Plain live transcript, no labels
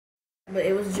But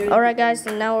it was during. Alright guys,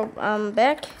 so now we're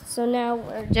back. So now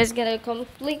we're just gonna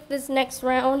complete this next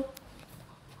round.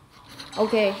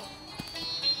 Okay,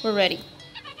 we're ready.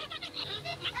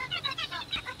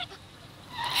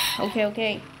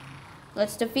 Okay.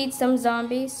 Let's defeat some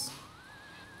zombies.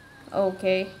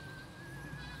 Okay.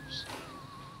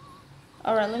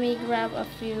 Alright, let me grab a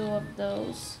few of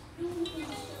those.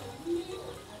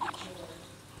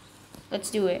 Let's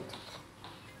do it.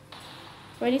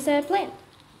 Ready, set, plan.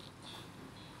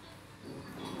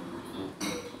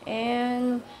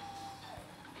 And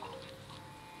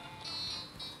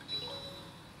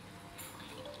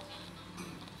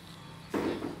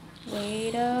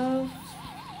wait up.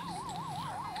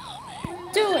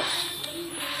 Do it.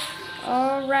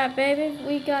 Alright, baby,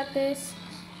 we got this.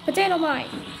 Potato mine.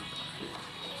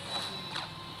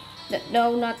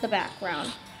 No, not the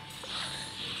background.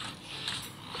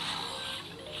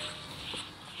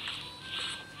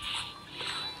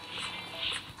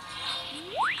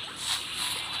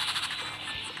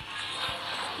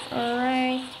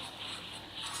 Alright.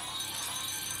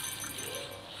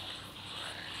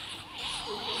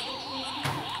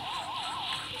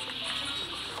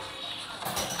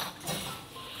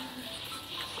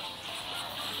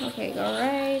 Okay,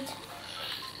 alright.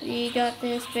 We got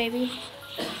this, baby.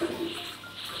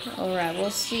 Alright, we'll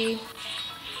see.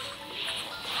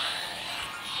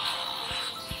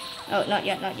 Oh, not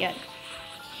yet.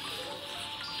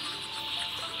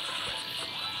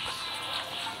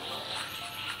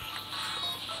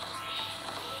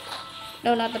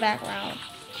 No, not the background.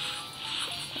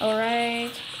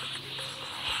 Alright.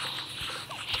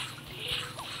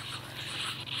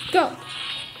 Go!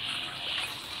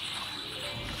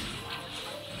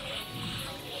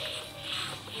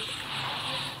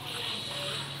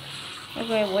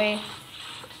 Okay, wait.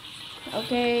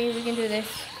 Okay, we can do this.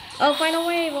 Oh, final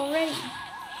wave already.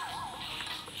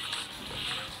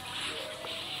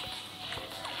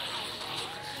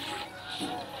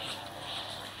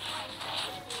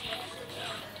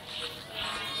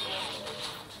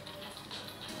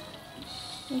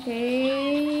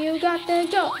 Okay, you got the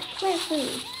go. Let's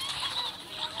see.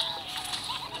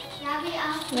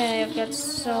 Man, I've got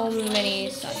so many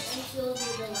suns.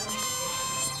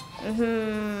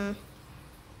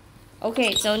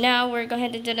 Okay, so now we're going to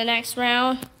head into the next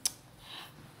round.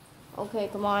 Okay,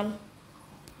 come on.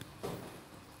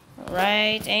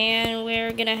 Alright, and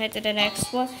we're gonna head to the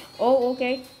next one. Oh,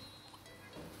 okay.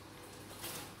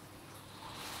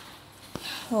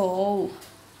 Oh,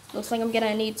 looks like I'm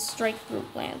gonna need strike through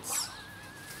plants.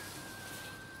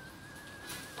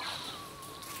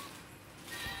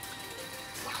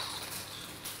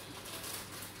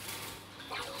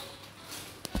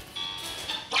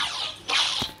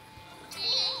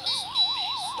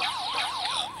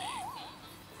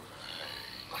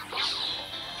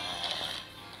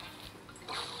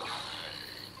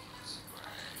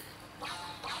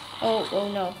 Oh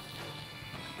no.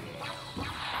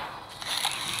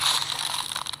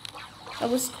 That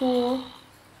was cool.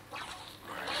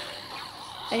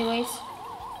 Anyways.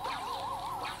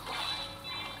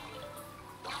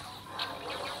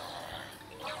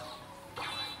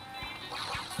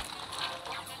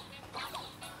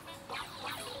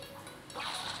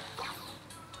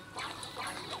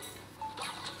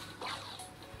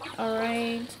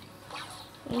 Alright.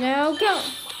 Now go.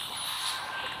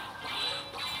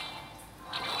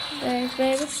 Thanks,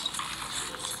 baby.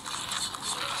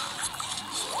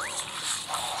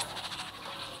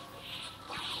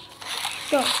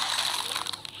 Go.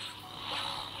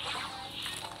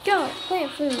 Go.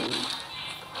 Plant food.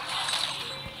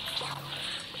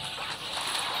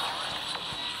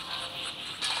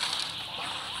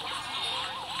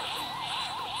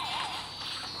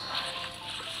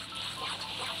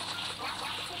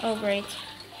 Oh, great.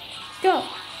 Go.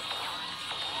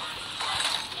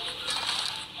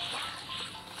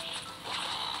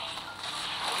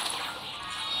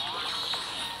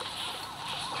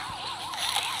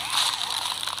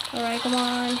 Alright, come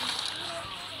on.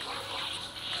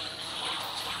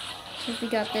 Think we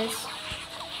got this.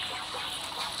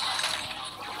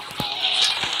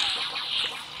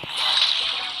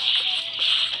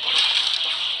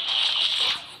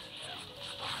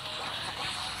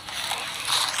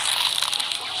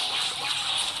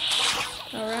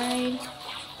 Alright.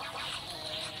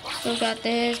 Still got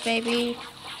this, baby.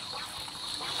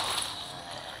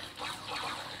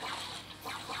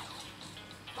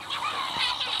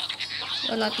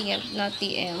 Oh, not the amp, not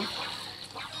the amp.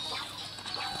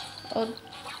 Oh.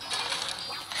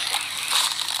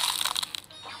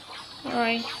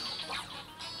 Alright.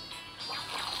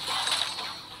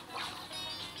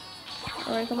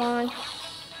 Alright, come on.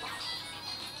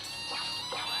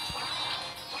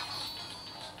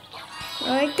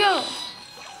 Alright, go.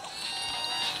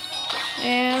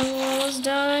 And we're almost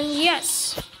done.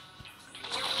 Yes.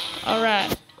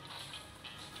 Alright.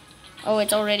 Oh,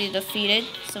 it's already defeated.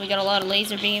 So we got a lot of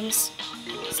laser beams.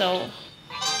 So.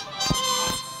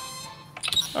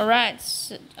 Alright.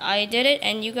 So I did it.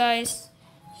 And you guys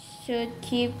should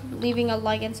keep leaving a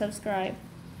like and subscribe.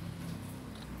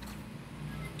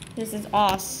 This is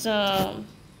awesome.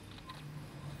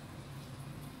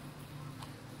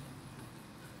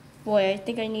 Boy, I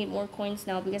think I need more coins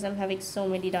now because I'm having so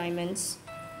many diamonds.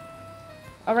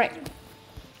 Alright.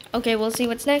 Okay, we'll see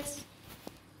what's next.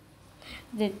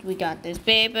 We got this,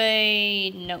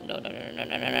 baby.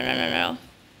 No.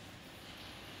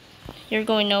 You're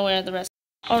going nowhere the rest.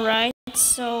 Alright,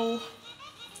 so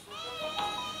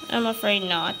I'm afraid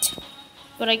not.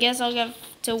 But I guess I'll have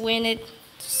to win it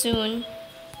soon.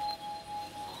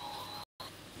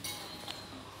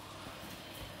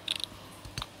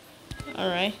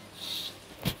 Alright.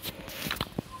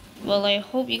 Well, I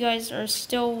hope you guys are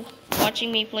still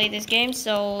watching me play this game,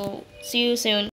 so see you soon.